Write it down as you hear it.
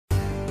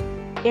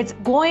It's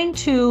going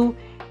to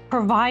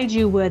provide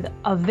you with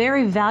a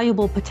very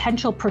valuable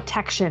potential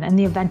protection in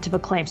the event of a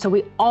claim. So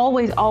we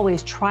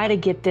always try to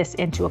get this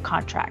into a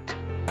contract.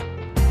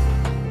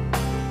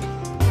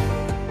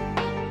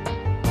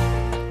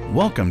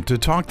 Welcome to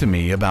Talk to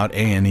Me About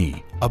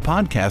A&E, a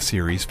podcast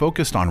series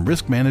focused on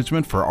risk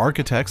management for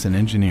architects and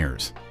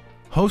engineers.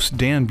 Host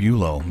Dan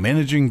Buelow,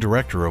 Managing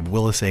Director of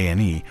Willis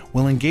A&E,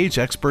 will engage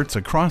experts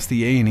across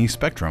the A&E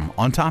spectrum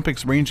on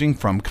topics ranging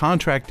from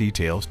contract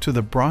details to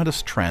the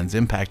broadest trends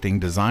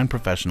impacting design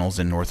professionals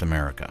in North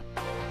America.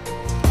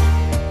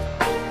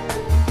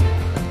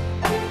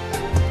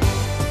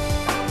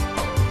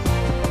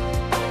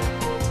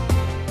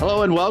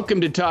 Hello and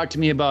welcome to Talk to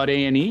Me About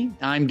A&E.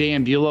 I'm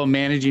Dan Buelow,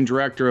 Managing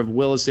Director of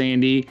Willis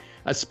A&E,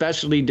 a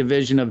specialty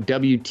division of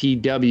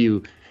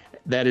WTW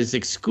that is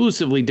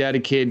exclusively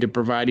dedicated to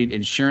providing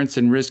insurance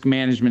and risk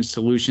management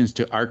solutions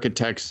to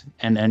architects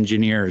and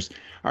engineers.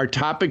 Our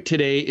topic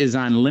today is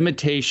on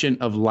limitation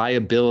of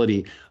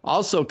liability,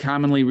 also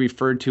commonly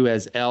referred to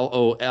as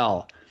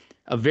LOL,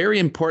 a very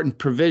important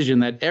provision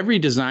that every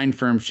design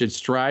firm should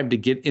strive to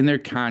get in their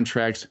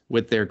contracts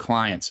with their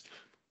clients.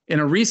 In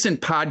a recent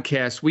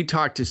podcast, we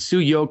talked to Sue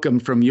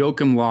Yoakum from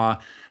Yoakum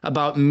Law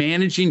about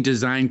managing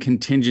design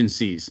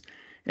contingencies.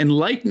 And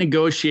like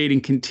negotiating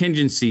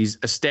contingencies,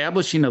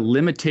 establishing a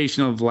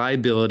limitation of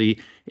liability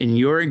in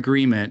your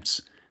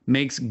agreements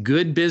makes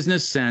good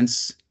business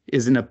sense,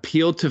 is an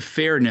appeal to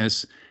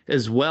fairness,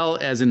 as well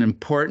as an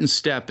important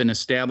step in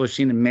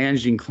establishing and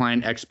managing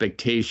client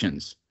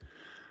expectations.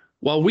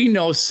 While we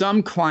know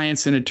some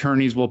clients and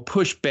attorneys will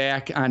push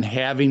back on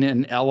having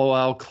an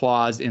LOL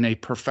clause in a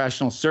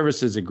professional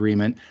services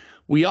agreement,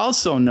 we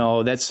also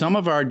know that some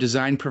of our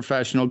design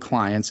professional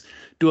clients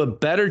do a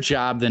better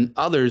job than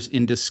others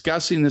in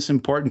discussing this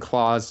important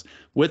clause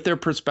with their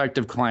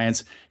prospective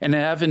clients and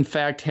have in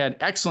fact had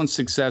excellent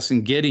success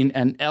in getting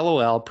an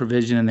LOL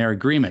provision in their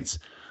agreements.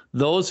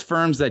 Those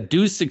firms that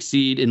do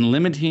succeed in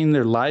limiting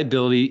their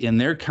liability in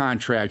their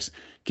contracts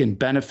can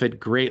benefit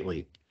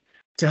greatly.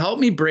 To help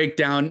me break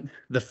down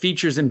the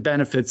features and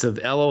benefits of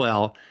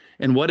LOL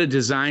and what a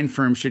design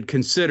firm should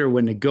consider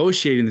when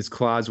negotiating this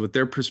clause with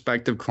their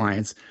prospective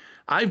clients,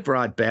 I've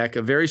brought back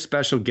a very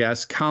special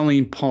guest,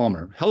 Colleen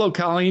Palmer. Hello,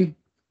 Colleen.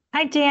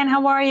 Hi, Dan.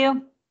 How are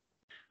you?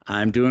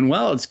 I'm doing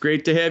well. It's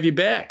great to have you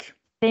back.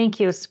 Thank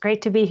you. It's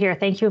great to be here.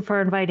 Thank you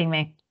for inviting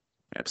me.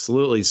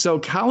 Absolutely. So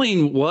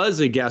Colleen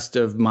was a guest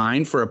of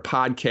mine for a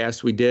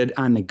podcast we did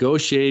on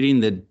negotiating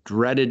the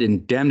dreaded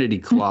indemnity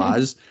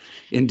clause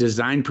in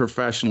design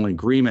professional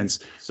agreements.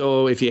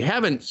 So if you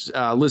haven't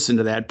listened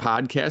to that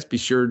podcast, be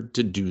sure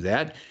to do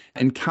that.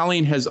 And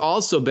Colleen has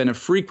also been a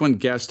frequent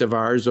guest of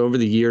ours over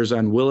the years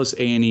on Willis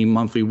A&E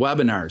monthly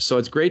webinars. So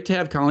it's great to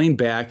have Colleen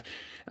back.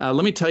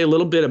 Let me tell you a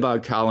little bit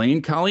about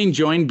Colleen. Colleen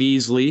joined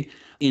Beazley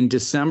in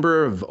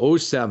December of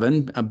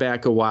 2007,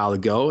 back a while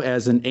ago,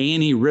 as an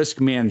A&E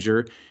risk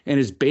manager and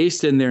is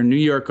based in their New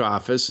York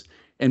office.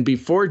 And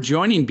before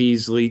joining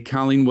Beazley,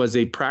 Colleen was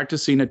a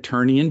practicing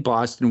attorney in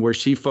Boston where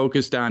she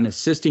focused on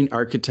assisting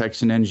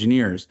architects and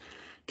engineers.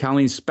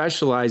 Colleen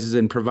specializes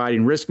in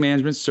providing risk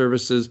management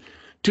services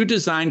to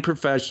design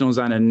professionals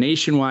on a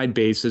nationwide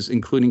basis,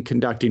 including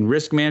conducting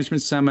risk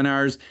management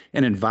seminars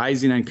and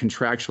advising on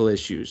contractual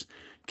issues.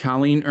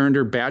 Colleen earned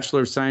her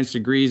Bachelor of Science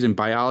degrees in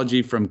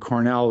biology from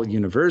Cornell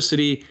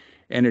University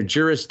and her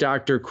Juris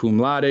Doctor cum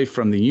laude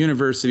from the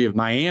University of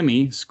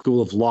Miami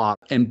School of Law.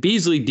 And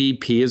Beazley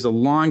DP is a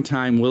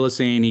longtime Willis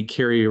A&E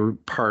carrier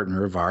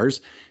partner of ours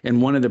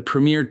and one of the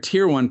premier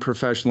Tier 1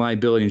 professional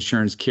liability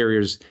insurance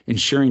carriers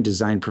insuring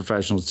design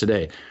professionals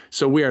today.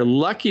 So we are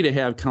lucky to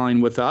have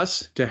Colleen with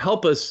us to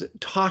help us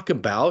talk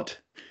about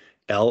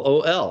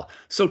LOL.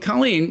 So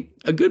Colleen,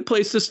 a good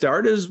place to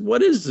start is,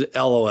 what is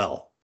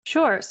LOL?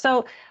 Sure.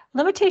 So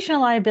limitation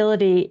of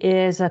liability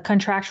is a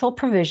contractual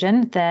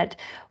provision that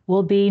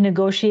will be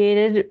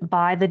negotiated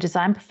by the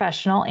design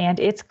professional and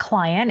its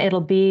client.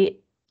 It'll be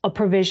a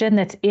provision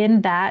that's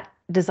in that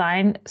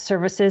design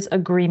services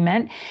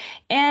agreement.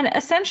 And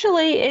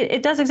essentially,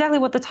 it does exactly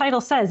what the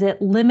title says.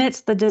 It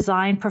limits the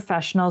design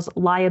professional's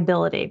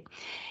liability.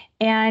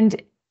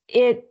 And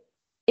it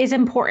is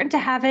important to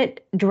have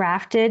it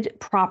drafted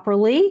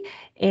properly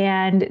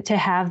and to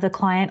have the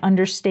client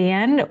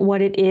understand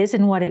what it is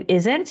and what it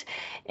isn't.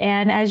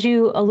 And as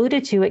you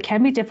alluded to, it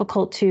can be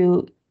difficult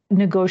to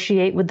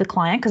negotiate with the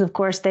client because, of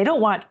course, they don't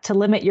want to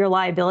limit your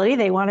liability.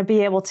 They want to be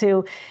able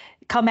to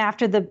come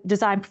after the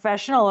design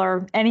professional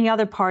or any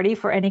other party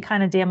for any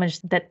kind of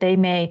damage that they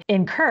may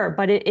incur.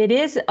 But it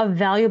is a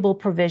valuable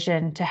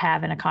provision to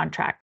have in a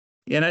contract.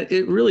 And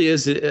it really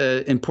is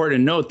important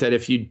to note that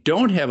if you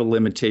don't have a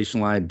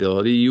limitation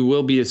liability, you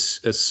will be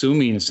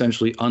assuming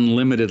essentially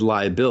unlimited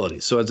liability.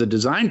 So as a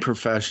design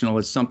professional,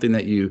 it's something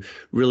that you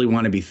really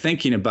want to be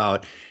thinking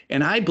about.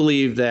 And I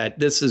believe that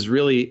this is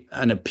really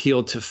an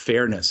appeal to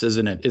fairness,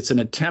 isn't it? It's an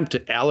attempt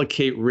to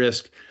allocate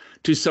risk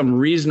to some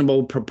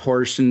reasonable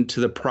proportion to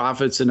the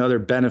profits and other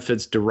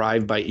benefits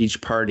derived by each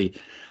party.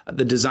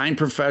 the design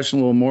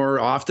professional will more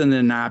often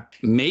than not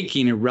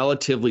making a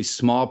relatively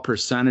small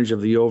percentage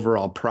of the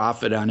overall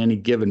profit on any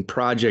given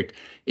project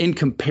in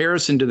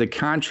comparison to the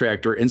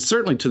contractor and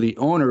certainly to the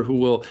owner, who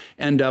will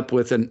end up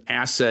with an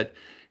asset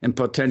and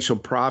potential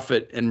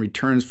profit and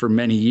returns for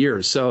many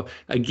years. So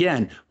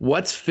again,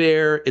 what's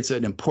fair? It's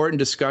an important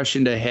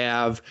discussion to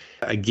have.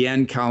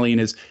 Again, Colleen,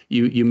 is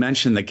you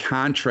mentioned the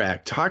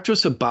contract. Talk to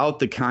us about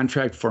the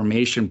contract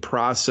formation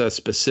process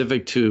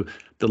specific to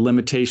the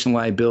limitation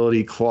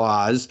liability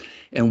clause,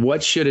 and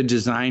what should a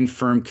design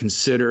firm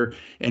consider?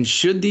 And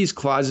should these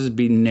clauses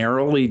be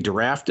narrowly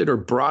drafted or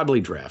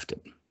broadly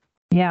drafted?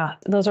 Yeah,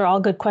 those are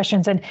all good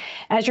questions. And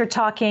as you're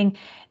talking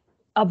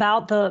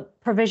about the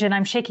provision,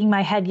 I'm shaking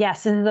my head.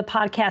 Yes, this is a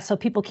podcast, so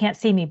people can't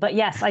see me. But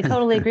yes, I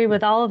totally agree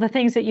with all of the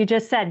things that you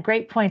just said.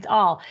 Great points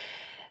all.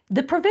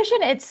 The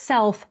provision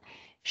itself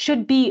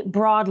should be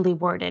broadly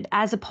worded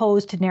as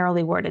opposed to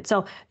narrowly worded.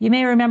 So you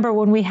may remember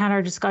when we had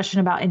our discussion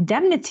about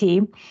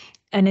indemnity,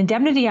 an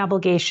indemnity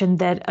obligation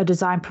that a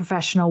design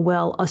professional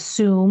will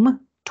assume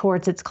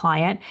towards its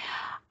client.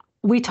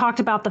 We talked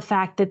about the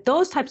fact that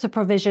those types of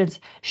provisions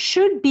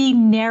should be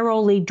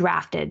narrowly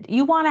drafted.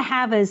 You want to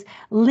have as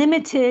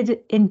limited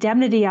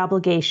indemnity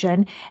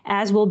obligation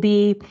as will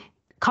be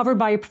covered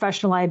by your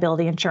professional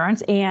liability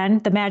insurance,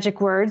 and the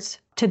magic words,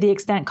 to the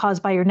extent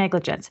caused by your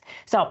negligence.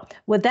 So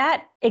with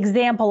that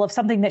example of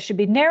something that should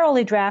be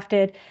narrowly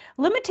drafted,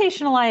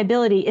 limitation of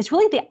liability is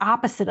really the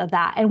opposite of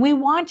that. And we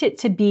want it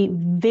to be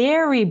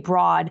very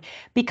broad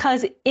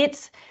because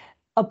it's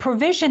a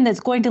provision that's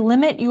going to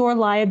limit your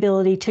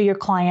liability to your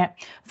client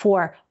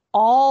for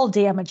all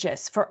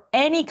damages, for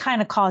any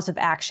kind of cause of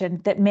action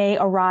that may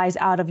arise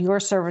out of your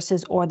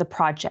services or the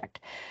project.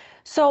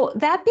 So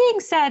that being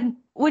said,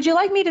 would you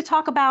like me to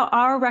talk about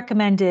our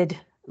recommended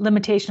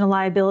limitation of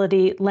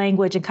liability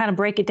language and kind of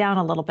break it down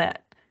a little bit?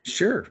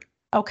 Sure.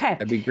 Okay.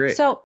 That'd be great.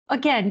 So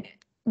again,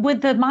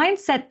 with the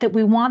mindset that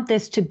we want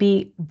this to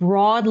be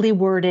broadly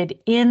worded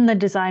in the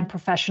design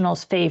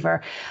professional's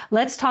favor,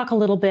 let's talk a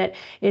little bit.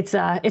 It's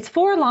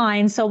 4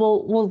 lines, so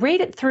we'll read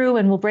it through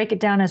and we'll break it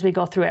down as we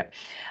go through it.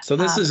 So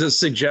this is a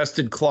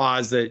suggested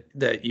clause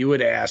that you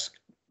would ask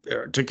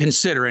to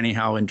consider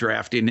anyhow in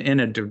drafting in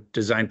a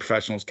design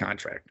professional's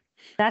contract.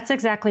 That's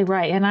exactly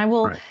right. And I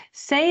will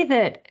say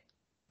that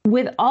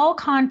with all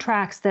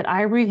contracts that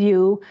I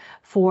review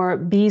for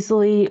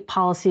Beazley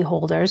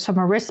policyholders from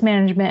a risk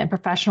management and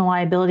professional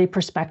liability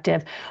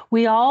perspective,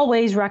 we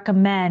always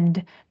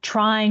recommend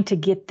trying to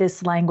get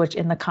this language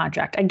in the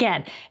contract.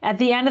 Again, at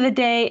the end of the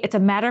day, it's a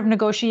matter of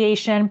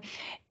negotiation.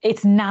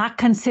 It's not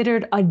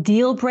considered a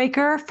deal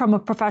breaker from a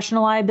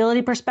professional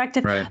liability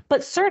perspective,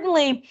 but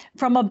certainly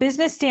from a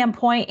business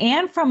standpoint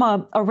and from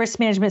a risk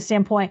management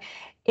standpoint,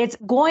 it's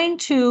going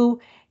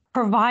to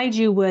provide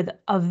you with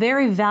a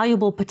very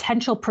valuable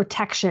potential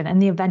protection in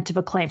the event of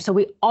a claim. So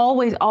we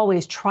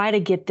always try to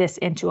get this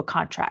into a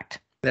contract.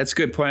 That's a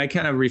good point. I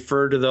kind of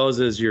refer to those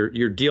as your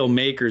deal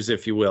makers,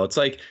 if you will. It's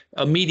like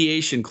a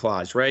mediation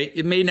clause, right?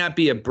 It may not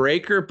be a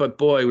breaker, but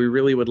boy, we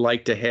really would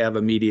like to have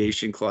a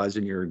mediation clause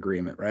in your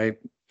agreement, right?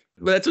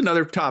 But that's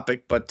another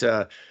topic. But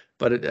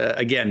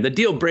again, the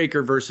deal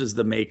breaker versus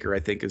the maker, I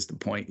think, is the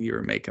point you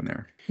were making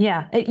there.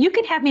 Yeah, you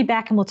can have me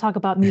back and we'll talk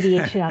about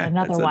mediation on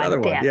another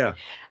one. Yeah.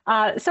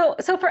 So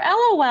for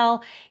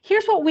LOL,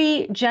 here's what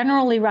we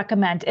generally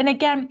recommend. And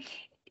again,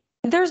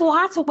 there's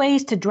lots of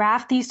ways to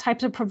draft these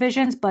types of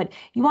provisions, but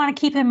you want to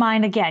keep in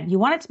mind, again, you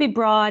want it to be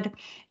broad.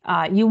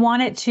 You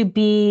want it to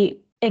be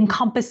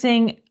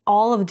encompassing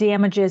all of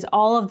damages,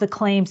 all of the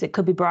claims that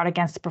could be brought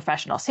against the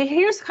professional. So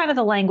here's kind of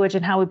the language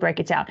and how we break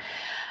it down.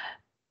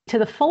 To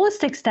the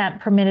fullest extent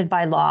permitted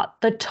by law,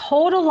 the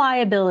total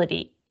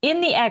liability in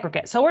the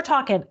aggregate, so we're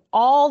talking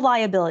all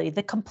liability,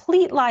 the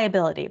complete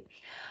liability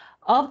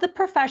of the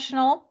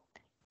professional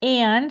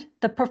and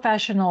the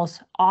professional's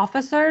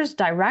officers,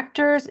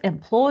 directors,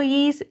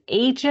 employees,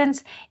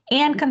 agents,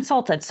 and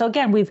consultants. So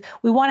again, we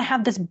want to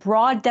have this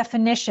broad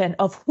definition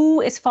of who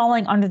is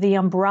falling under the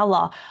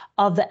umbrella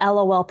of the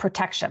LOL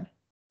protection.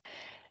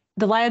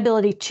 The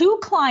liability to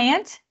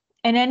client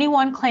and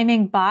anyone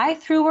claiming by,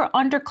 through, or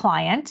under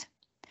client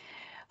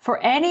for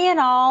any and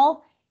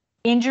all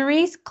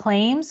injuries,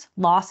 claims,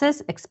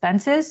 losses,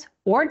 expenses,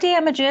 or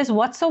damages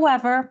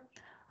whatsoever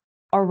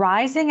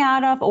arising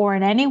out of or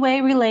in any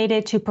way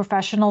related to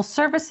professional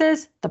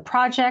services, the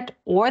project,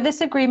 or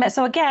this agreement.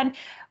 So again,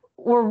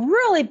 we're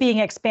really being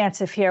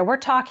expansive here. We're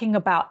talking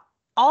about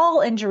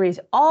all injuries,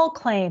 all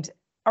claims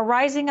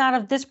arising out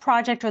of this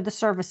project or the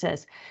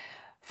services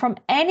from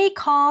any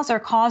cause or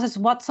causes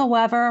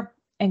whatsoever,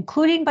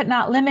 including but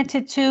not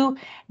limited to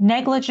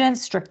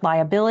negligence, strict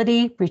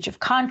liability, breach of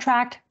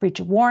contract, breach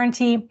of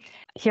warranty.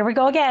 Here we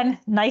go again,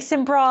 nice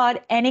and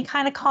broad, any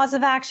kind of cause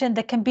of action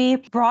that can be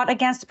brought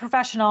against a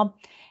professional.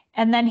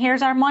 And then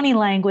here's our money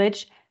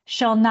language,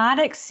 shall not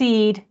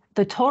exceed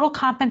the total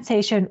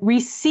compensation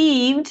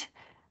received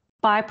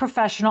by a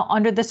professional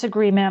under this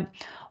agreement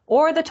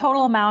or the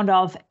total amount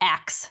of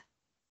X,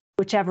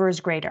 whichever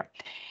is greater.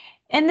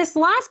 And this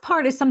last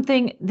part is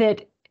something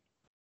that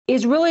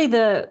is really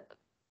the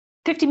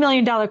 $50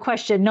 million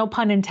question, no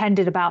pun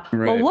intended, about,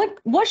 Right. well,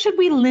 what should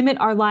we limit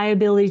our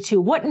liability to?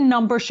 What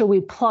number should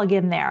we plug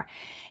in there?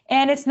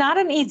 And it's not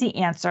an easy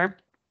answer.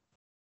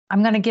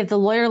 I'm going to give the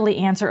lawyerly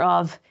answer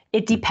of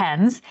it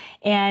depends,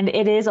 and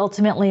it is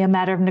ultimately a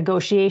matter of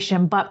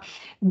negotiation. But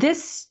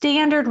this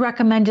standard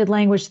recommended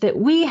language that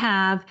we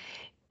have,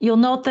 you'll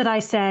note that I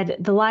said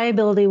the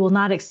liability will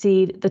not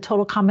exceed the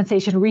total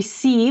compensation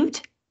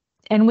received,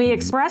 and we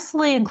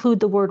expressly include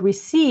the word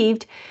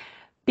received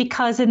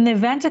because in the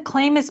event a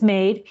claim is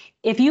made,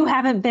 if you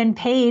haven't been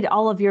paid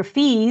all of your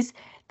fees,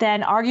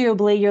 then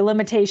arguably your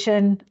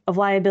limitation of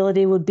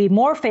liability would be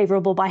more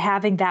favorable by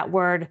having that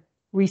word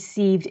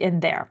received in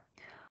there,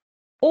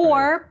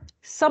 or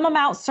some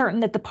amount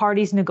certain that the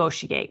parties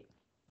negotiate.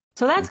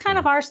 So that's kind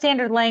of our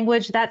standard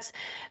language. That's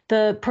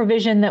the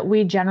provision that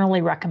we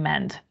generally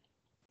recommend.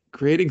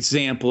 Great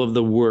example of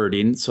the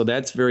wording. So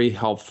that's very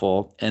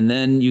helpful. And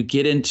then you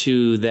get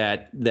into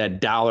that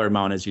dollar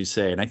amount, as you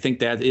say. And I think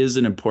that is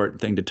an important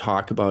thing to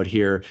talk about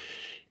here.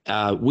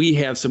 We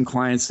have some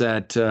clients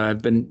that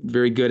have been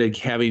very good at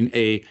having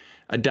a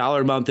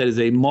dollar amount that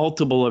is a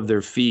multiple of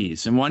their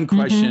fees. And one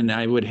question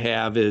I would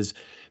have is,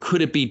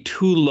 could it be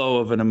too low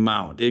of an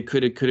amount?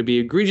 Could it be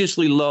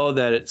egregiously low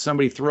that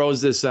somebody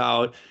throws this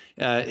out?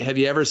 Have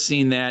you ever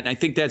seen that? And I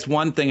think that's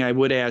one thing I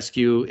would ask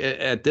you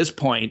at this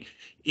point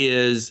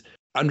is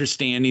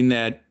understanding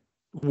that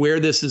where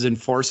this is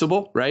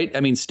enforceable, right?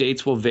 I mean,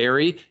 states will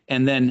vary,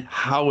 and then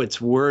how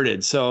it's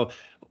worded. So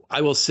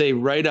I will say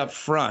right up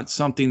front,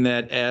 something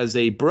that as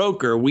a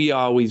broker, we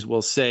always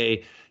will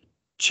say,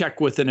 check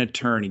with an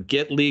attorney,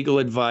 get legal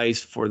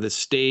advice for the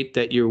state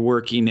that you're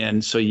working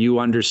in so you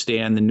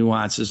understand the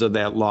nuances of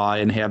that law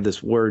and have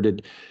this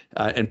worded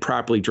and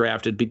properly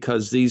drafted,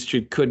 because these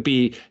could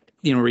be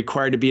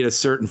required to be at a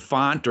certain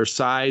font or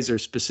size or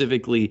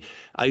specifically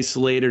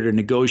isolated or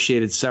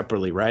negotiated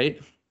separately,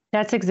 right?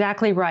 That's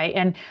exactly right.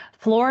 And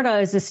Florida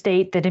is a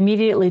state that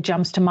immediately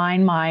jumps to my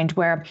mind,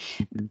 where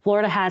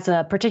Florida has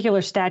a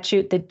particular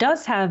statute that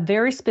does have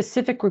very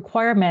specific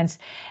requirements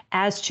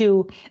as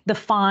to the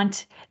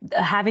font,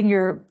 having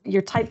your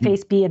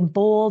typeface be in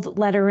bold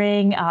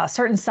lettering,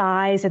 certain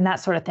size, and that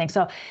sort of thing.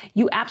 So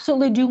you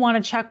absolutely do want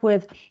to check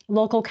with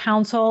local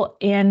counsel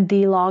and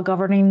the law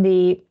governing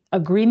the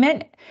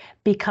agreement,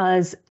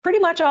 because pretty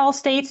much all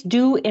states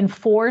do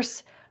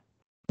enforce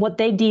what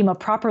they deem a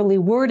properly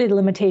worded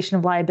limitation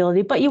of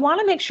liability, but you want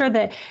to make sure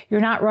that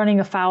you're not running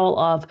afoul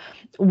of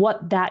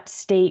what that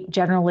state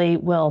generally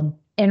will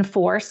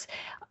enforce.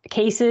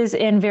 Cases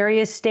in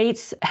various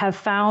states have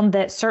found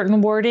that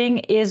certain wording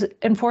is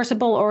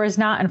enforceable or is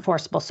not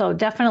enforceable. So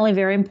definitely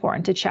very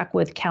important to check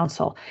with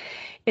counsel.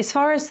 As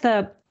far as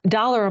the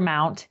dollar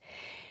amount,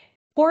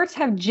 courts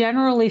have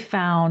generally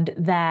found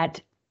that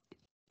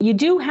you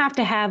do have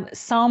to have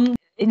some,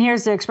 and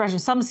here's the expression,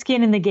 some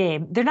skin in the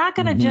game. They're not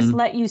going to just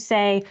let you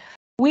say,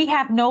 we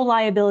have no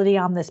liability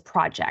on this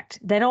project.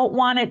 They don't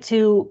want it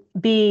to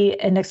be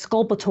an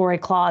exculpatory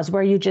clause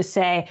where you just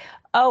say,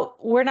 oh,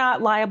 we're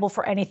not liable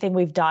for anything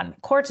we've done.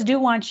 Courts do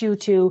want you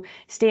to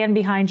stand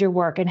behind your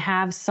work and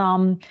have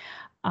some,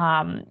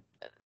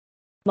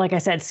 like I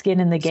said, skin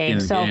in the game.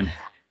 So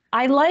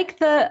I like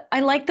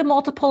the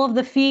multiple of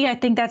the fee. I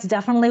think that's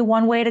definitely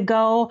one way to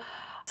go.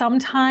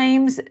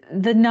 Sometimes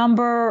the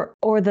number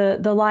or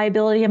the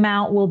liability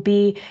amount will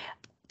be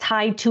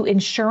tied to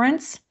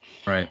insurance.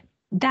 Right.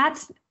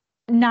 That's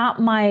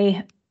not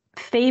my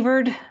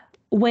favored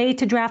way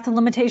to draft the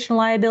limitation of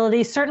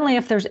liability. Certainly,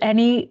 if there's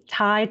any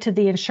tie to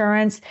the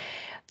insurance,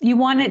 you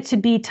want it to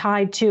be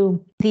tied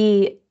to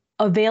the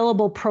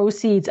available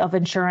proceeds of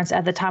insurance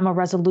at the time of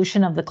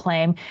resolution of the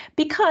claim,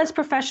 because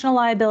professional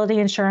liability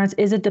insurance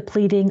is a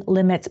depleting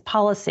limits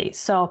policy.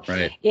 So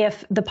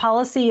if the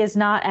policy is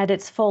not at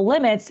its full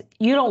limits,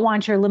 you don't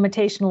want your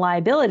limitation of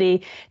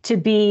liability to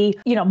be,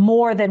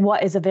 more than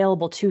what is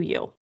available to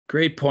you.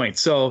 Great point.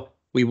 So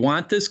we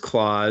want this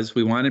clause,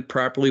 we want it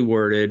properly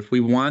worded, we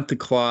want the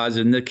clause.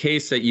 In the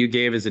case that you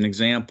gave as an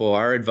example,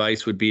 our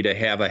advice would be to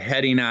have a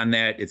heading on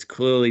that. It's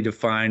clearly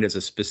defined as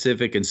a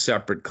specific and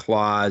separate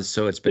clause,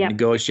 so it's been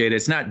negotiated.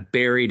 It's not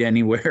buried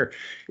anywhere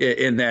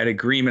in that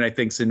agreement. I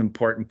think is an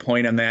important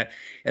point on that.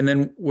 And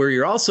then where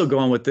you're also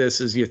going with this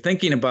is you're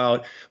thinking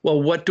about,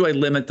 well, what do I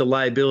limit the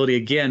liability?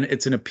 Again,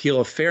 it's an appeal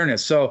of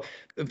fairness. So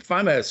if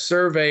I'm a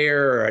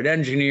surveyor or an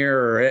engineer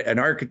or an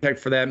architect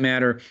for that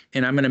matter,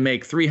 and I'm going to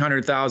make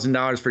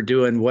 $300,000 for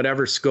doing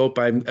whatever scope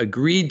I'm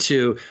agreed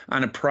to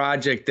on a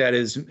project that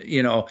is,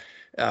 $50,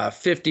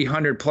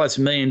 $100+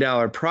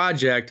 million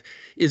project,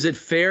 is it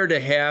fair to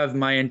have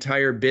my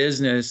entire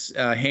business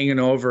hanging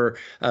over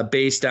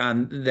based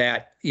on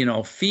that,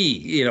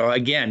 fee?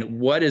 Again,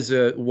 what is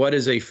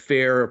a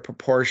fair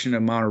proportion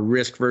amount of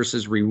risk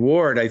versus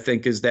reward, I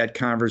think is that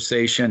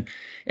conversation.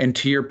 And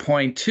to your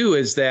point too,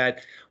 is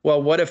that,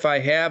 well, what if I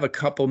have a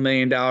couple $1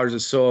 million or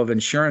so of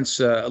insurance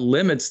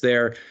limits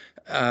there?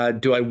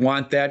 Do I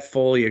want that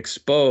fully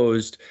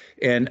exposed?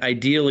 And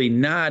ideally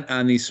not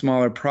on these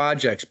smaller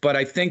projects. But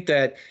I think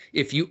that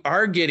if you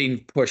are getting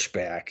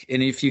pushback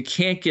and if you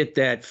can't get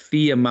that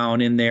fee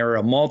amount in there or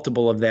a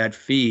multiple of that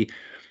fee,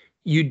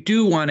 you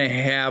do want to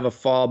have a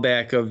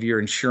fallback of your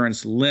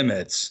insurance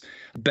limits.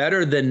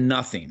 Better than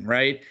nothing,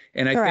 right?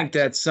 And I think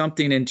that's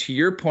something, and to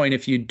your point,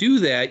 if you do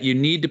that, you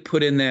need to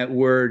put in that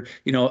word,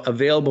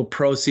 available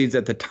proceeds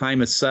at the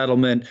time of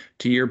settlement,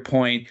 to your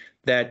point,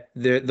 that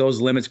those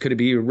limits could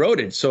be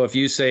eroded. So if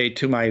you say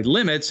to my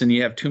limits and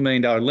you have $2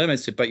 million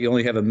limits, but you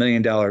only have $1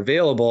 million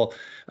available,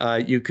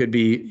 you could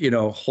be,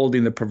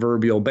 holding the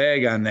proverbial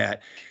bag on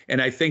that.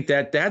 And I think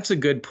that's a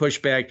good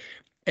pushback.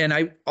 And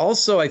I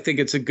think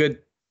it's a good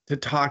to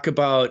talk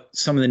about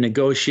some of the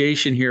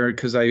negotiation here,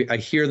 because I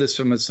hear this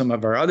from some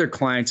of our other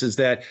clients, is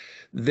that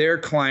their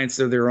clients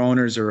or their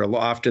owners, or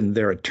often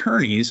their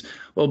attorneys,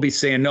 will be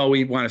saying, no,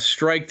 we want to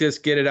strike this,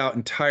 get it out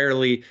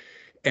entirely.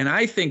 And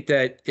I think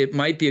that it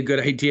might be a good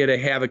idea to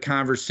have a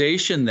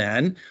conversation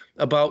then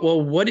about,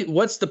 well,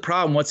 what's the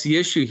problem? What's the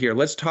issue here?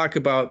 Let's talk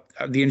about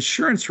the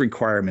insurance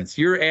requirements.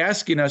 You're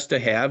asking us to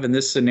have, in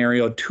this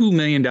scenario, $2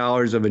 million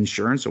of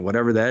insurance, or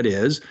whatever that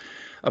is,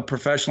 of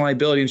professional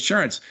liability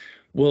insurance.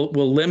 We'll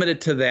limit it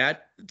to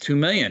that, $2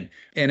 million.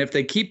 And if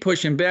they keep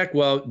pushing back,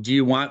 well, do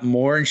you want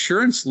more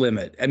insurance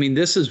limit? I mean,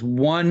 this is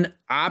one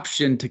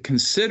option to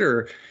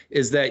consider,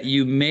 is that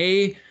you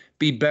may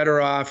be better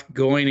off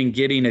going and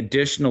getting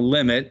additional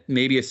limit,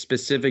 maybe a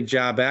specific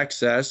job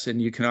access,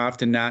 and you can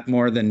often not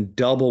more than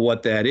double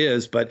what that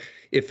is. But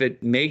if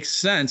it makes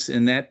sense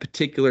in that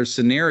particular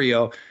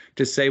scenario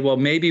to say, well,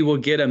 maybe we'll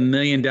get $1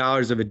 million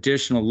of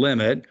additional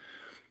limit,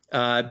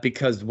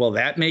 because will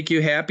that make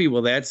you happy?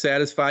 Will that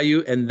satisfy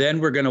you? And then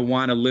we're going to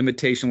want a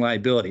limitation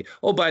liability.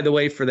 Oh, by the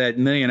way, for that $1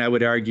 million, I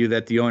would argue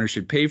that the owner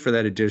should pay for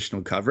that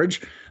additional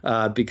coverage,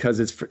 because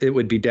it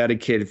would be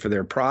dedicated for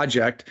their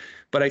project.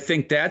 But I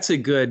think that's a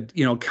good,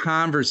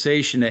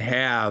 conversation to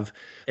have,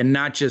 and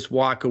not just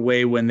walk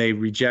away when they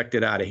reject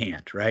it out of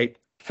hand, right?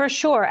 For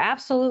sure.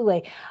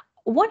 Absolutely.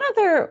 One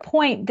other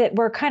point that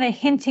we're kind of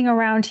hinting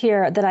around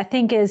here that I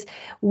think is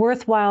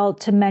worthwhile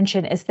to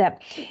mention is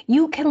that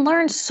you can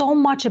learn so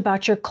much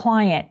about your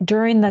client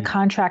during the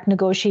contract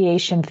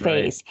negotiation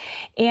phase.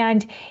 Right.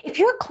 And if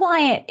your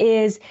client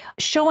is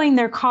showing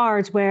their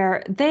cards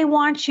where they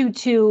want you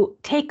to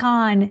take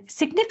on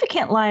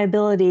significant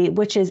liability,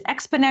 which is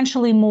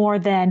exponentially more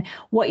than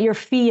what your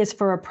fee is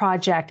for a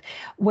project,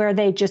 where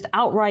they just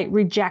outright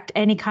reject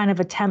any kind of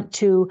attempt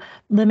to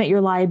limit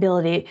your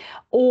liability,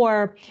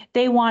 or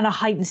they want a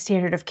heightened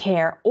standard of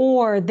care,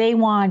 or they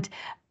want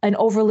an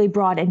overly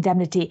broad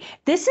indemnity.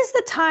 This is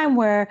the time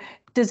where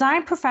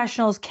design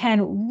professionals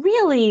can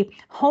really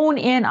hone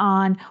in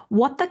on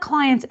what the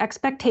client's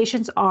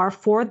expectations are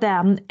for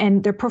them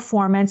and their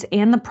performance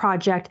and the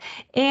project.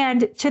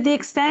 And to the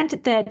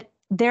extent that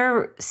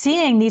they're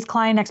seeing these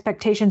client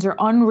expectations are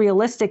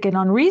unrealistic and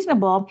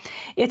unreasonable,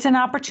 it's an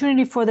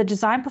opportunity for the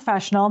design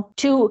professional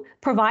to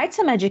provide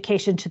some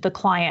education to the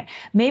client.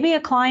 Maybe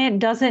a client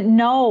doesn't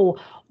know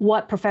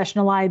what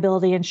professional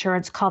liability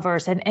insurance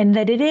covers, and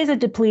that it is a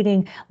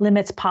depleting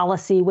limits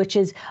policy, which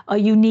is a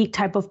unique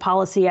type of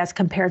policy as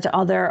compared to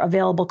other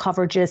available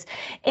coverages.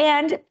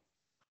 And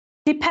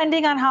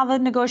depending on how the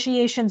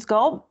negotiations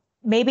go,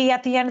 maybe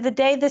at the end of the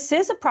day, this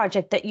is a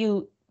project that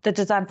the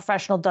design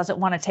professional doesn't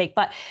want to take.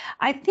 But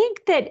I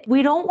think that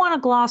we don't want to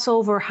gloss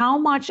over how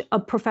much a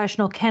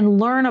professional can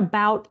learn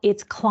about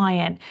its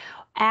client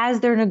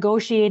as they're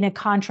negotiating a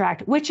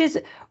contract, which is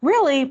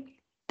really,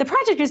 the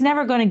project is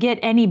never going to get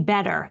any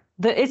better.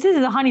 This is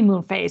the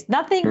honeymoon phase.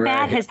 Nothing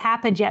bad has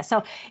happened yet.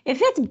 So if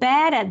it's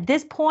bad at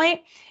this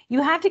point,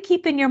 you have to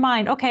keep in your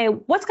mind, okay,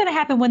 what's going to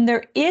happen when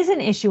there is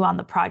an issue on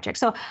the project?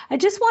 So I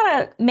just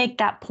want to make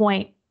that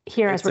point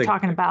here as we're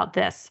talking about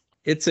this.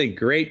 It's a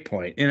great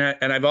point.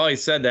 And I've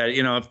always said that,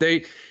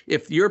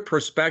 if your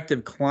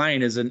prospective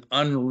client is an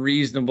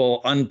unreasonable,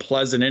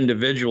 unpleasant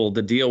individual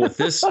to deal with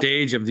this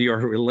stage of your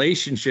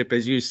relationship,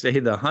 as you say,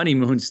 the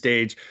honeymoon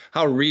stage,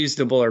 how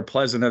reasonable or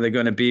pleasant are they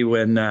going to be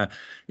when,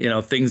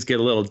 things get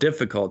a little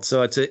difficult?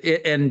 So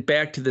and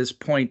back to this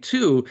point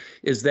too,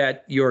 is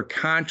that your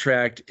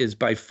contract is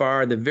by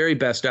far the very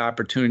best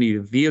opportunity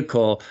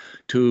vehicle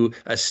to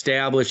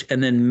establish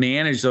and then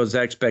manage those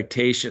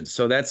expectations.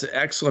 So that's an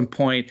excellent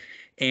point.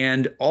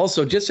 And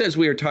also, just as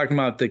we were talking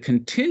about the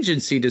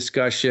contingency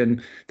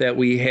discussion that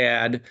we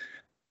had,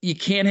 you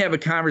can't have a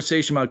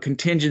conversation about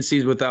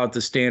contingencies without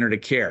the standard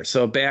of care.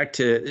 So back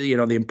to,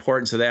 the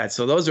importance of that.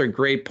 So those are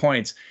great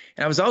points.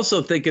 And I was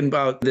also thinking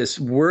about this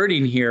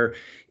wording here,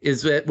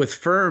 is that with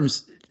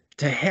firms,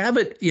 to have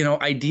it,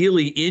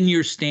 ideally in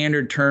your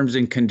standard terms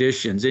and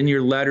conditions, in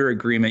your letter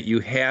agreement,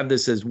 you have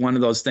this as one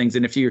of those things.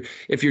 And if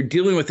you're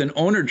dealing with an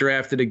owner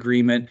drafted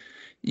agreement,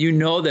 you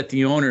know that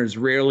the owner is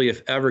rarely,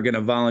 if ever, going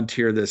to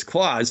volunteer this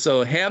clause.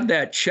 So have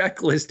that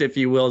checklist, if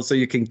you will, so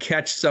you can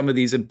catch some of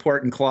these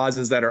important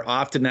clauses that are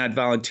often not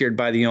volunteered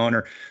by the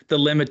owner: the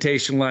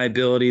limitation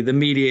liability, the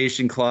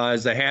mediation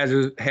clause, the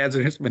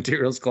hazardous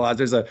materials clause.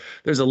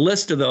 There's a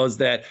list of those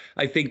that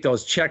I think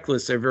those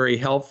checklists are very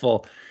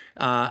helpful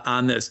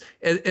on this.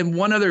 And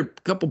one other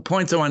couple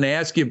points I want to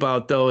ask you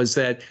about, though, is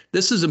that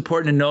this is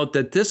important to note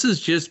that this is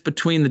just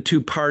between the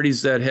two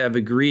parties that have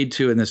agreed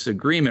to in this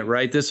agreement,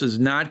 right? This is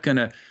not going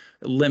to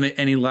limit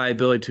any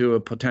liability to a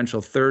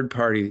potential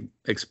third-party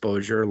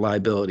exposure or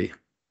liability.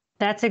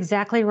 That's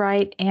exactly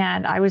right.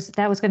 And that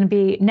was going to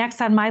be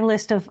next on my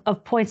list of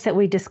points that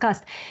we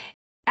discussed.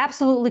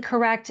 Absolutely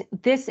correct.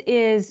 This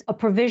is a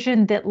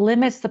provision that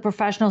limits the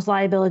professional's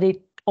liability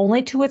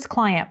only to its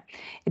client.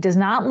 It does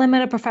not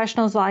limit a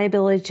professional's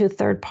liability to a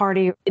third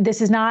party.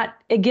 This is not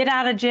a get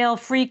out of jail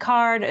free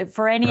card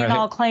for any and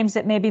all claims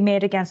that may be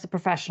made against the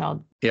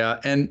professional. Yeah.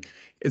 And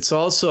it's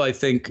also, I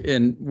think,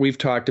 and we've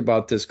talked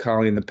about this,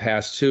 Colleen, in the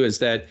past too, is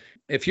that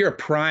if you're a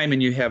prime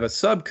and you have a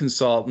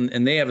sub-consultant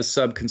and they have a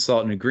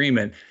sub-consultant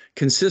agreement,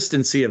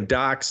 consistency of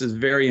docs is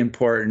very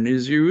important.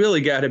 Is you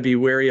really got to be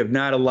wary of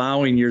not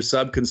allowing your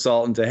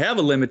sub-consultant to have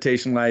a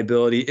limitation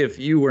liability if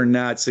you were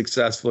not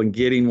successful in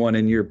getting one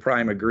in your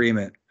prime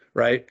agreement,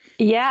 right?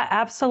 Yeah,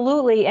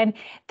 absolutely. And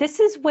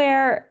this is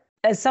where,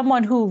 as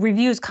someone who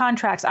reviews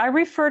contracts, I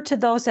refer to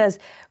those as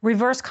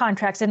reverse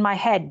contracts in my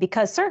head,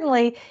 because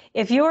certainly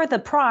if you're the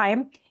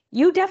prime,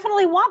 you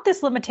definitely want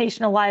this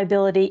limitation of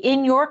liability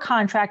in your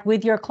contract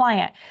with your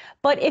client.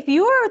 But if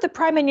you're the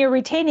prime and you're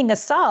retaining a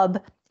sub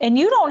and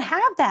you don't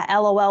have that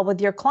LOL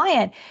with your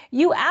client,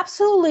 you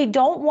absolutely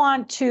don't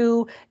want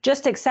to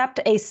just accept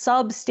a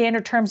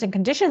substandard terms and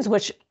conditions,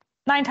 which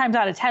 9 times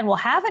out of 10 will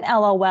have an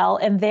LOL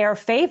in their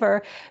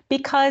favor,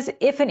 because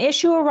if an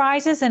issue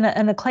arises and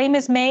a claim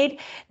is made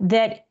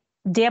that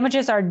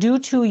damages are due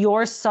to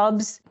your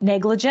sub's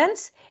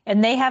negligence,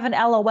 and they have an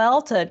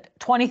LOL to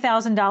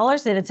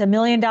 $20,000 and it's $1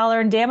 million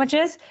in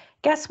damages,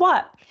 guess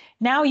what?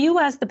 Now you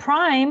as the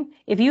prime,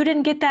 if you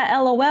didn't get that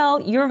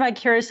LOL, you're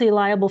vicariously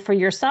liable for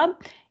your sub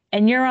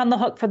and you're on the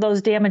hook for those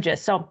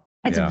damages. So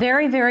it's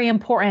very, very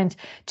important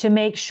to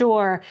make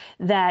sure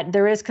that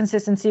there is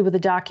consistency with the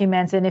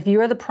documents. And if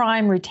you're the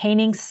prime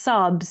retaining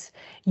subs,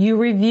 you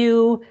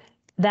review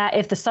that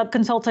if the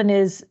sub-consultant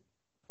is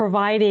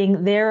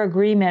providing their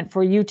agreement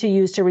for you to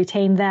use to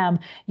retain them,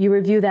 you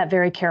review that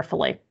very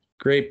carefully.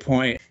 Great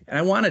point. And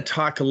I want to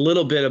talk a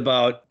little bit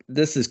about,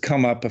 this has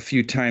come up a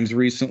few times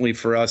recently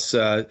for us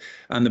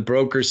on the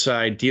broker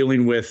side,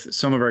 dealing with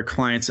some of our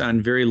clients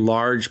on very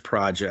large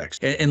projects.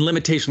 And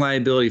limitation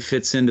liability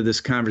fits into this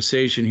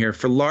conversation here.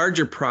 For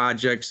larger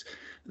projects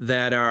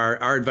that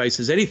are, our advice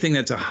is anything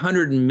that's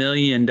 $100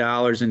 million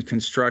in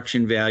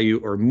construction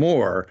value or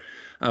more,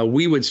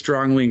 we would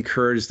strongly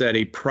encourage that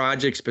a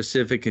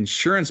project-specific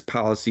insurance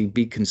policy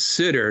be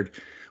considered,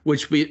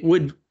 which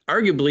would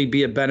arguably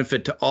be a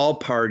benefit to all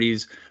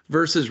parties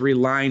versus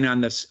relying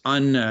on this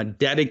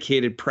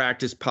undedicated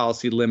practice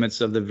policy limits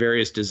of the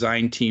various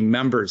design team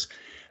members.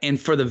 And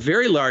for the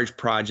very large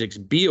projects,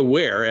 be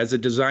aware, as a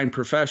design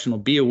professional,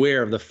 be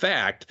aware of the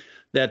fact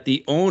that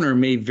the owner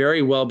may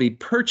very well be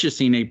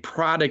purchasing a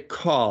product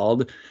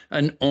called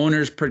an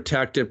owner's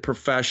protective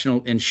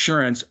professional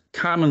insurance,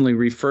 commonly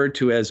referred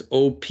to as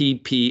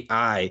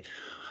OPPI.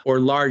 Or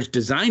large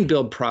design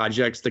build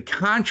projects, the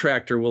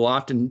contractor will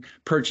often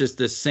purchase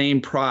the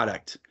same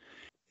product.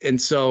 And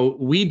so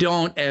we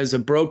don't, as a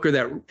broker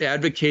that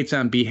advocates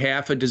on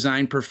behalf of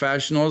design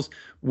professionals,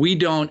 we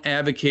don't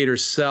advocate or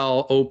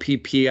sell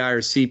OPPI or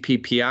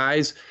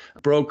CPPIs.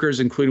 Brokers,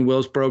 including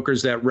Willis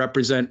brokers that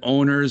represent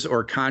owners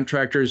or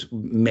contractors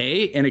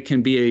may, and it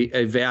can be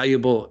a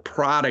valuable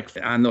product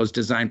on those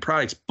design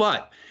products.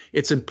 But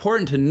it's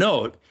important to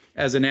note,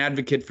 as an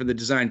advocate for the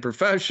design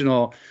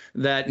professional,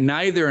 that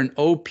neither an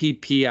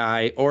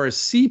OPPI or a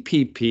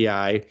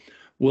CPPI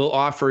will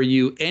offer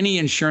you any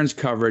insurance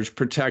coverage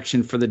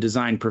protection for the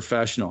design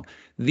professional.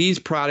 These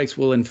products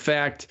will, in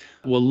fact,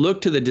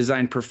 look to the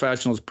design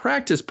professional's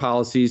practice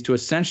policies to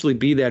essentially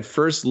be that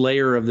first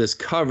layer of this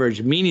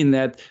coverage, meaning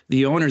that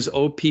the owner's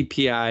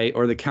OPPI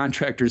or the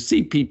contractor's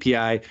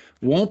CPPI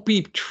won't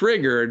be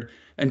triggered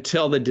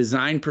until the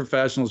design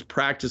professional's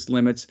practice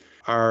limits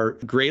are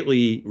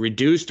greatly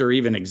reduced or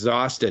even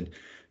exhausted.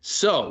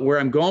 So where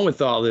I'm going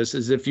with all this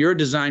is, if you're a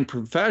design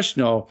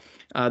professional,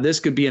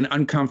 this could be an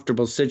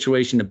uncomfortable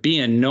situation to be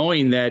in,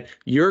 knowing that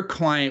your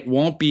client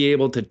won't be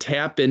able to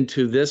tap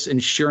into this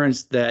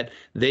insurance that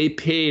they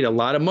paid a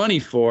lot of money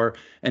for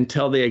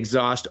until they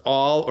exhaust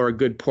all or a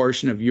good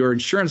portion of your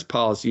insurance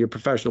policy, your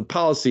professional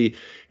policy.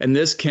 And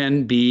this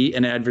can be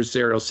an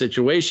adversarial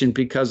situation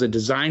because a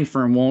design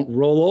firm won't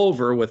roll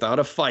over without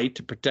a fight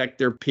to protect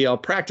their PL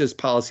practice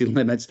policy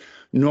limits,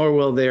 nor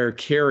will their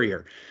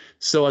carrier.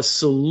 So a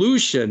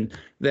solution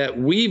that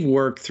we've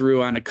worked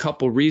through on a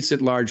couple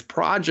recent large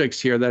projects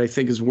here that I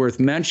think is worth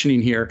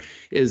mentioning here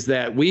is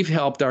that we've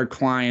helped our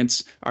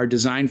clients, our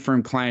design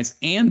firm clients,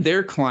 and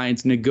their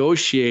clients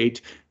negotiate,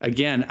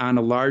 again, on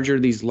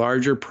these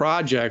larger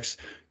projects,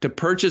 to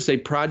purchase a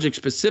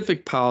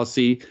project-specific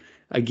policy,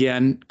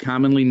 again,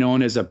 commonly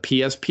known as a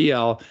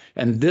PSPL.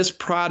 And this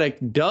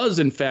product does,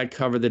 in fact,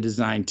 cover the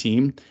design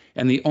team.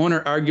 And the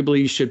owner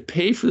arguably should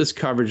pay for this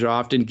coverage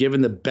often,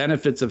 given the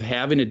benefits of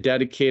having a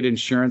dedicated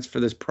insurance for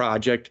this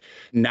project,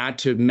 not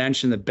to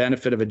mention the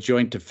benefit of a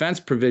joint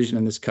defense provision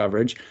in this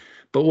coverage.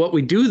 But what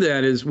we do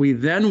then is we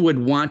then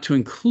would want to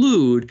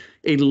include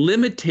a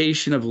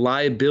limitation of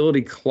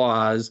liability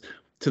clause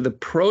to the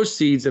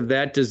proceeds of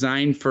that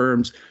design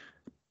firm's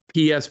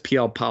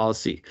PSPL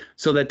policy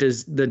so that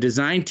the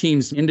design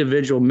team's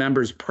individual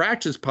members'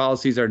 practice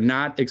policies are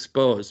not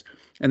exposed.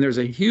 And there's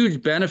a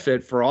huge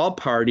benefit for all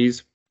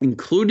parties,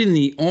 including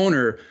the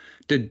owner,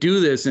 to do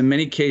this in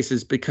many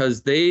cases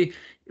because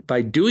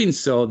by doing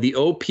so, the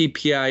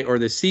OPPI or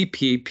the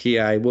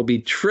CPPI will be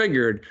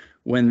triggered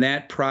when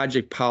that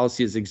project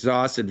policy is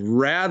exhausted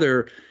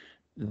rather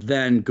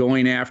than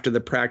going after the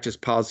practice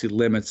policy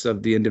limits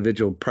of the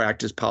individual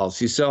practice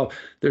policy. So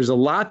there's a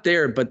lot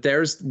there, but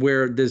there's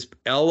where this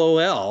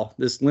LOL,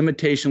 this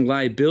limitation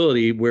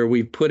liability, where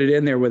we put it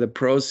in there where the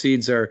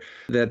proceeds are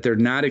that they're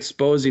not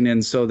exposing,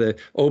 and so the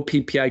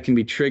OPPI can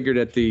be triggered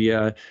at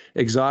the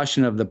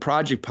exhaustion of the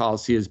project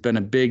policy has been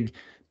a big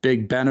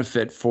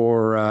benefit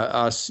for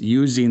us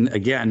using,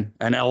 again,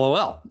 an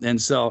LOL. And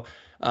so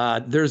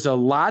there's a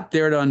lot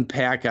there to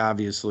unpack,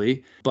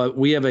 obviously, but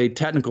we have a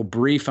technical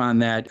brief on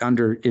that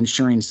under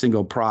insuring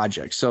single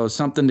projects. So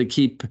something to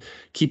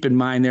keep in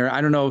mind there. I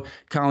don't know,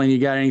 Colleen, you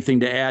got anything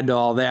to add to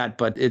all that,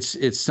 but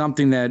it's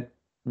something that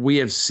we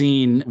have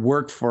seen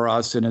work for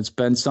us, and it's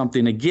been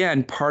something,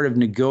 again, part of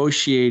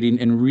negotiating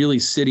and really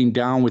sitting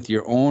down with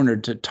your owner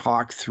to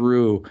talk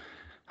through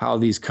how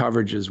these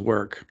coverages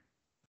work.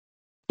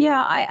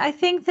 Yeah, I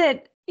think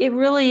that it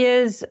really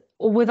is,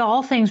 with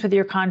all things with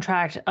your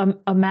contract,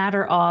 a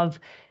matter of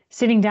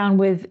sitting down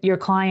with your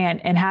client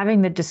and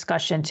having the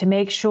discussion to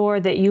make sure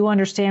that you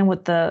understand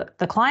what the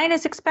client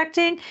is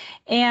expecting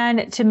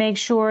and to make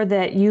sure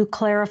that you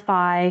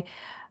clarify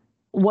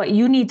what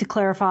you need to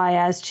clarify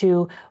as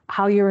to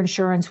how your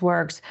insurance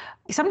works.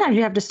 Sometimes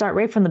you have to start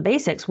right from the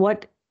basics,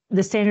 what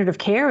the standard of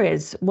care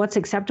is, what's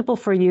acceptable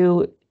for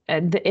you,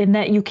 in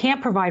that you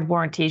can't provide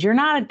warranties. You're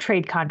not a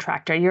trade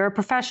contractor, you're a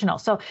professional.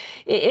 So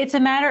it's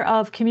a matter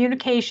of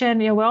communication.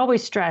 We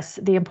always stress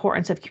the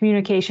importance of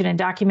communication and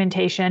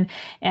documentation,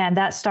 and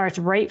that starts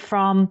right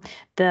from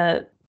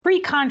the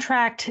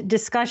pre-contract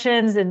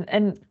discussions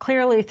and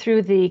clearly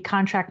through the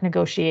contract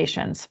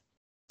negotiations.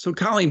 So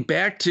Colleen,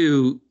 back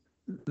to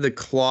the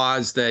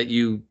clause that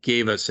you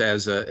gave us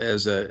as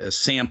a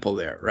sample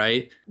there,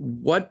 right?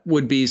 What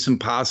would be some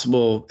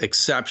possible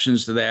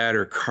exceptions to that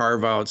or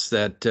carve-outs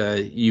that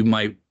you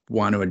might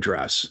want to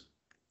address?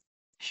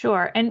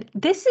 Sure. And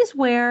this is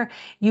where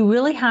you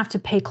really have to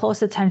pay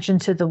close attention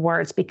to the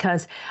words,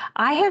 because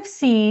I have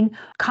seen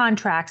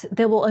contracts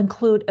that will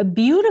include a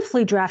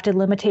beautifully drafted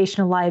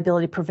limitation of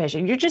liability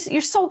provision.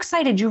 You're so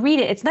excited. You read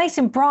it. It's nice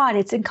and broad.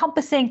 It's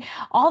encompassing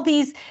all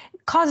these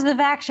causative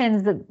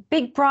actions, the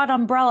big broad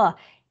umbrella.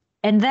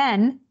 And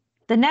then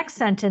the next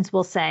sentence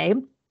will say,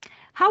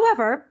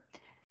 however,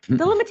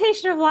 the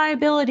limitation of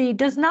liability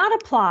does not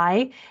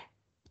apply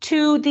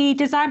to the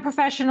design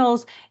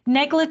professional's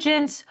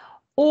negligence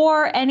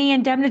or any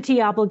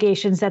indemnity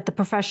obligations that the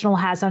professional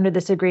has under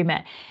this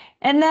agreement.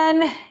 And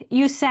then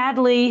you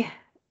sadly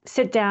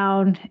sit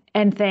down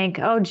and think,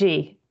 oh,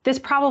 gee, this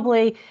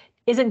probably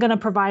isn't going to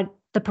provide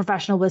the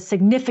professional with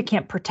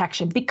significant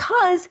protection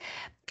because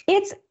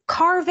it's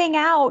carving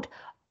out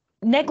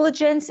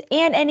negligence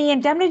and any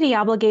indemnity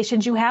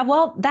obligations you have.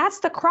 Well, that's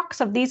the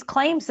crux of these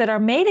claims that are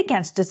made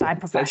against design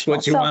professionals. That's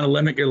what you want to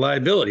limit your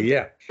liability,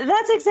 yeah.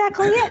 That's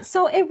exactly it.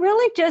 So it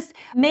really just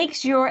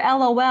makes your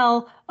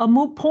LOL a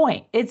moot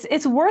point.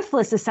 It's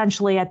worthless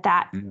essentially at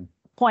that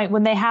point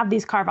when they have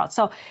these carve-outs.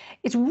 So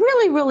it's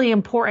really, really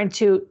important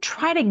to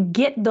try to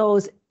get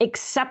those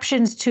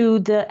exceptions to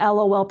the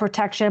LOL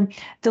protection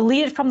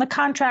deleted from the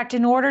contract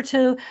in order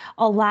to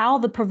allow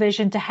the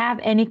provision to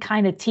have any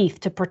kind of teeth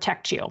to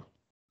protect you.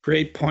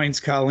 Great points,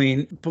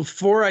 Colleen.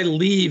 Before I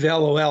leave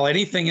LOL,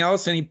 anything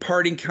else? Any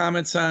parting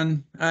comments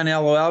on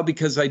LOL?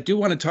 Because I do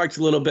want to talk to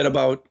you a little bit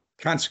about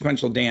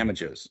consequential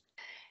damages.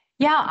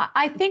 Yeah,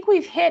 I think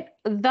we've hit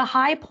the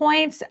high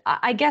points.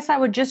 I guess I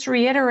would just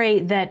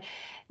reiterate that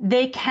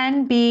they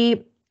can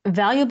be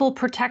valuable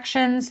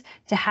protections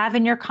to have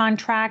in your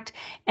contract,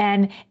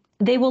 and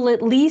they will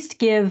at least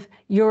give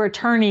your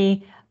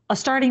attorney a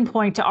starting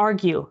point to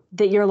argue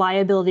that your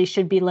liability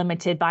should be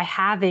limited by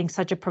having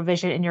such a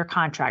provision in your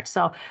contract.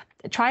 So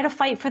try to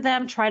fight for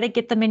them, try to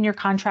get them in your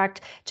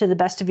contract to the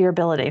best of your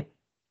ability.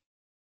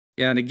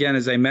 Yeah, and again,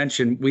 as I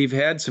mentioned, we've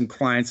had some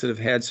clients that have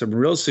had some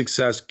real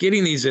success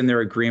getting these in their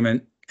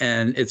agreement,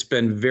 and it's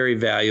been very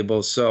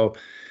valuable. So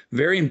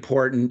very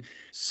important.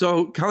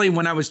 So Colleen,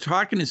 when I was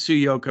talking to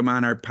Sue Yoakum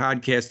on our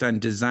podcast on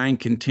design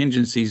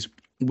contingencies,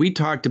 we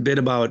talked a bit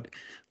about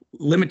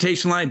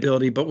limitation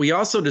liability, but we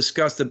also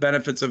discussed the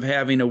benefits of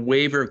having a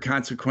waiver of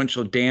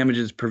consequential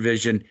damages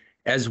provision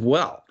as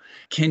well.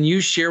 Can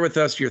you share with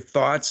us your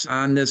thoughts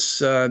on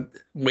this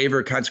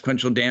waiver of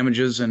consequential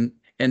damages and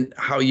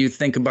how you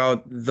think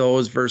about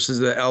those versus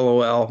the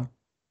LOL?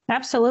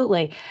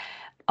 Absolutely.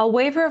 A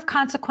waiver of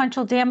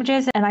consequential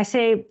damages, and I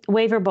say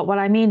waiver, but what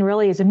I mean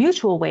really is a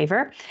mutual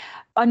waiver.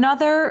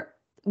 Another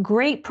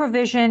great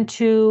provision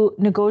to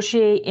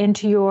negotiate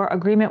into your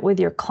agreement with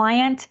your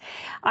client.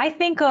 I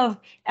think of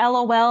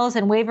LOLs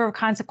and waiver of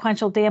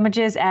consequential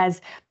damages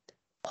as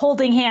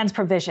holding hands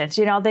provisions.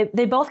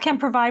 They both can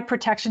provide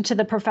protection to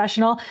the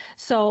professional.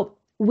 So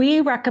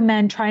we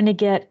recommend trying to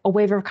get a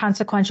waiver of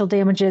consequential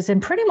damages in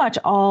pretty much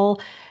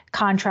all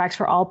contracts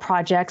for all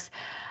projects.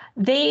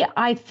 They,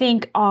 I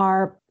think,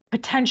 are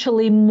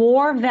potentially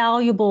more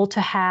valuable to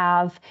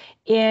have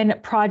in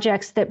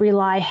projects that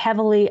rely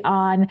heavily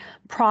on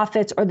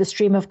profits or the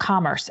stream of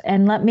commerce.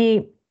 And let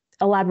me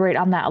elaborate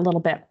on that a little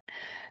bit.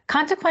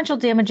 Consequential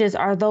damages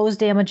are those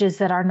damages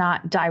that are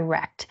not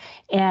direct.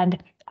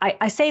 And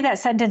I say that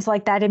sentence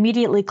like that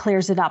immediately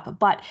clears it up.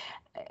 But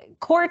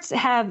courts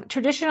have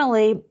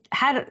traditionally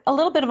had a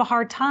little bit of a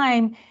hard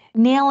time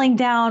nailing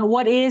down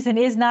what is and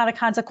is not a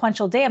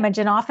consequential damage.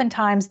 And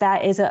oftentimes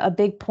that is a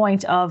big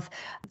point of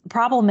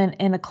problem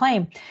in a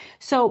claim.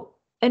 So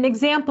an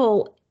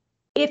example,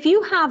 if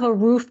you have a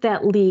roof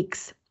that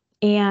leaks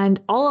and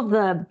all of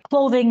the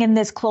clothing in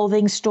this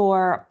clothing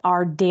store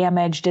are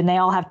damaged and they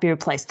all have to be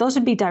replaced, those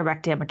would be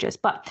direct damages.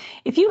 But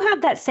if you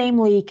have that same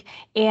leak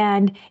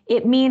and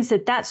it means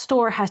that that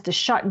store has to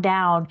shut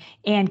down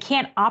and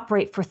can't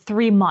operate for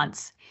 3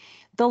 months,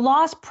 the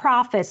lost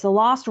profits, the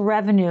lost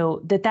revenue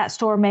that that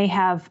store may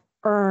have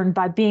earned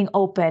by being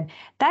open,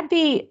 that'd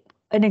be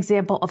an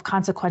example of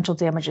consequential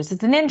damages.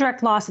 It's an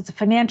indirect loss, it's a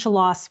financial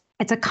loss,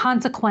 it's a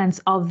consequence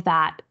of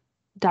that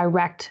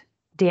direct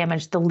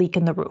damage, the leak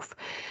in the roof.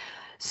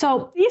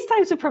 So these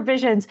types of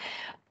provisions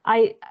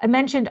I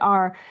mentioned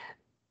are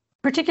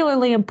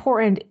particularly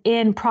important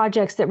in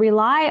projects that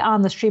rely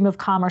on the stream of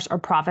commerce or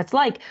profits,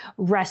 like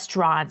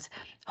restaurants,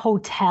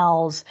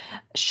 hotels,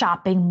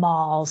 shopping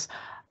malls.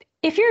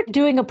 If you're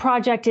doing a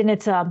project and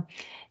it's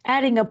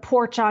adding a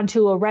porch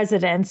onto a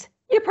residence,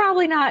 you're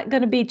probably not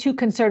going to be too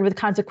concerned with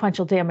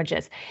consequential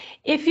damages.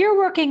 If you're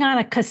working on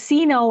a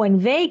casino in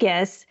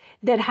Vegas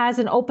that has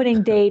an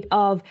opening date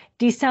of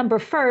December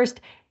 1st,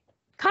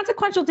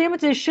 consequential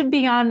damages should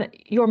be on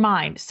your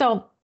mind.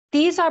 So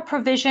these are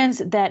provisions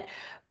that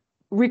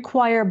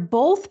require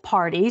both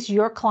parties,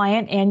 your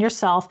client and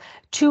yourself,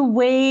 to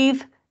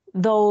waive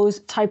those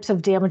types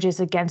of damages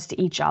against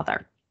each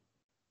other.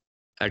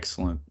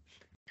 Excellent.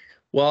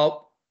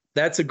 Well,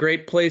 that's a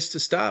great place to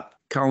stop.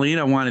 Colleen,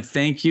 I want to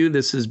thank you.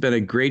 This has been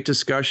a great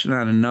discussion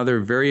on another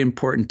very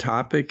important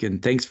topic,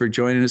 and thanks for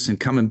joining us and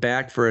coming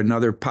back for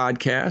another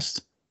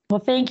podcast. Well,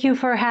 thank you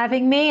for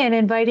having me and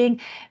inviting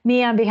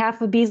me on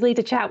behalf of Beazley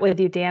to chat with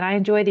you, Dan. I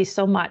enjoy these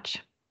so much.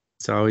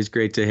 It's always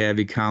great to have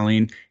you,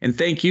 Colleen. And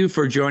thank you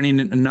for joining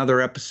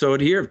another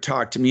episode here of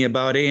Talk to Me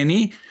About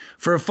A&E.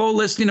 For a full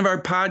listing of our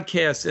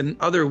podcasts and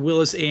other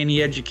Willis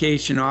A&E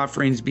education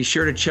offerings, be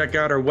sure to check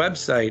out our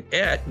website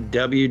at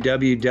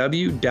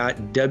www.wtwae.com.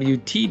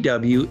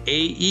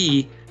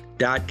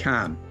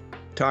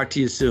 Talk to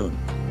you soon.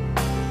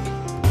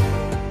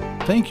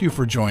 Thank you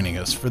for joining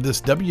us for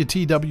this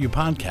WTW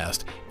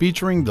podcast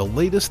featuring the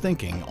latest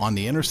thinking on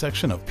the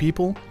intersection of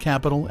people,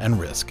 capital, and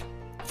risk.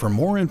 For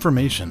more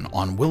information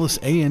on Willis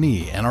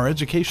A&E and our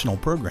educational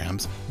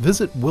programs,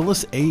 visit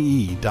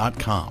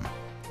willisae.com.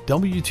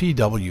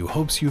 WTW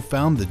hopes you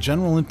found the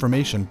general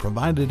information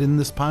provided in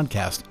this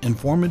podcast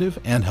informative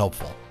and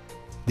helpful.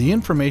 The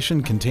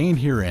information contained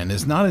herein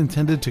is not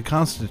intended to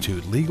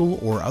constitute legal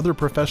or other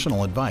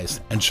professional advice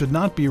and should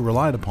not be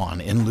relied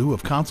upon in lieu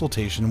of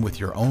consultation with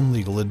your own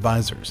legal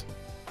advisors.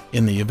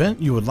 In the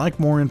event you would like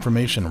more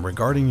information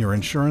regarding your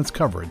insurance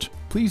coverage,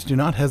 please do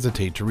not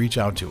hesitate to reach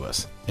out to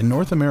us. In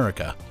North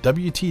America,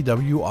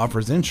 WTW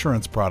offers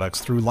insurance products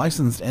through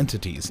licensed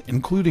entities,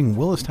 including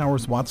Willis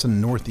Towers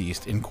Watson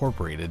Northeast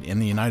Incorporated in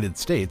the United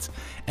States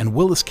and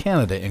Willis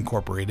Canada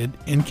Incorporated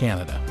in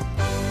Canada.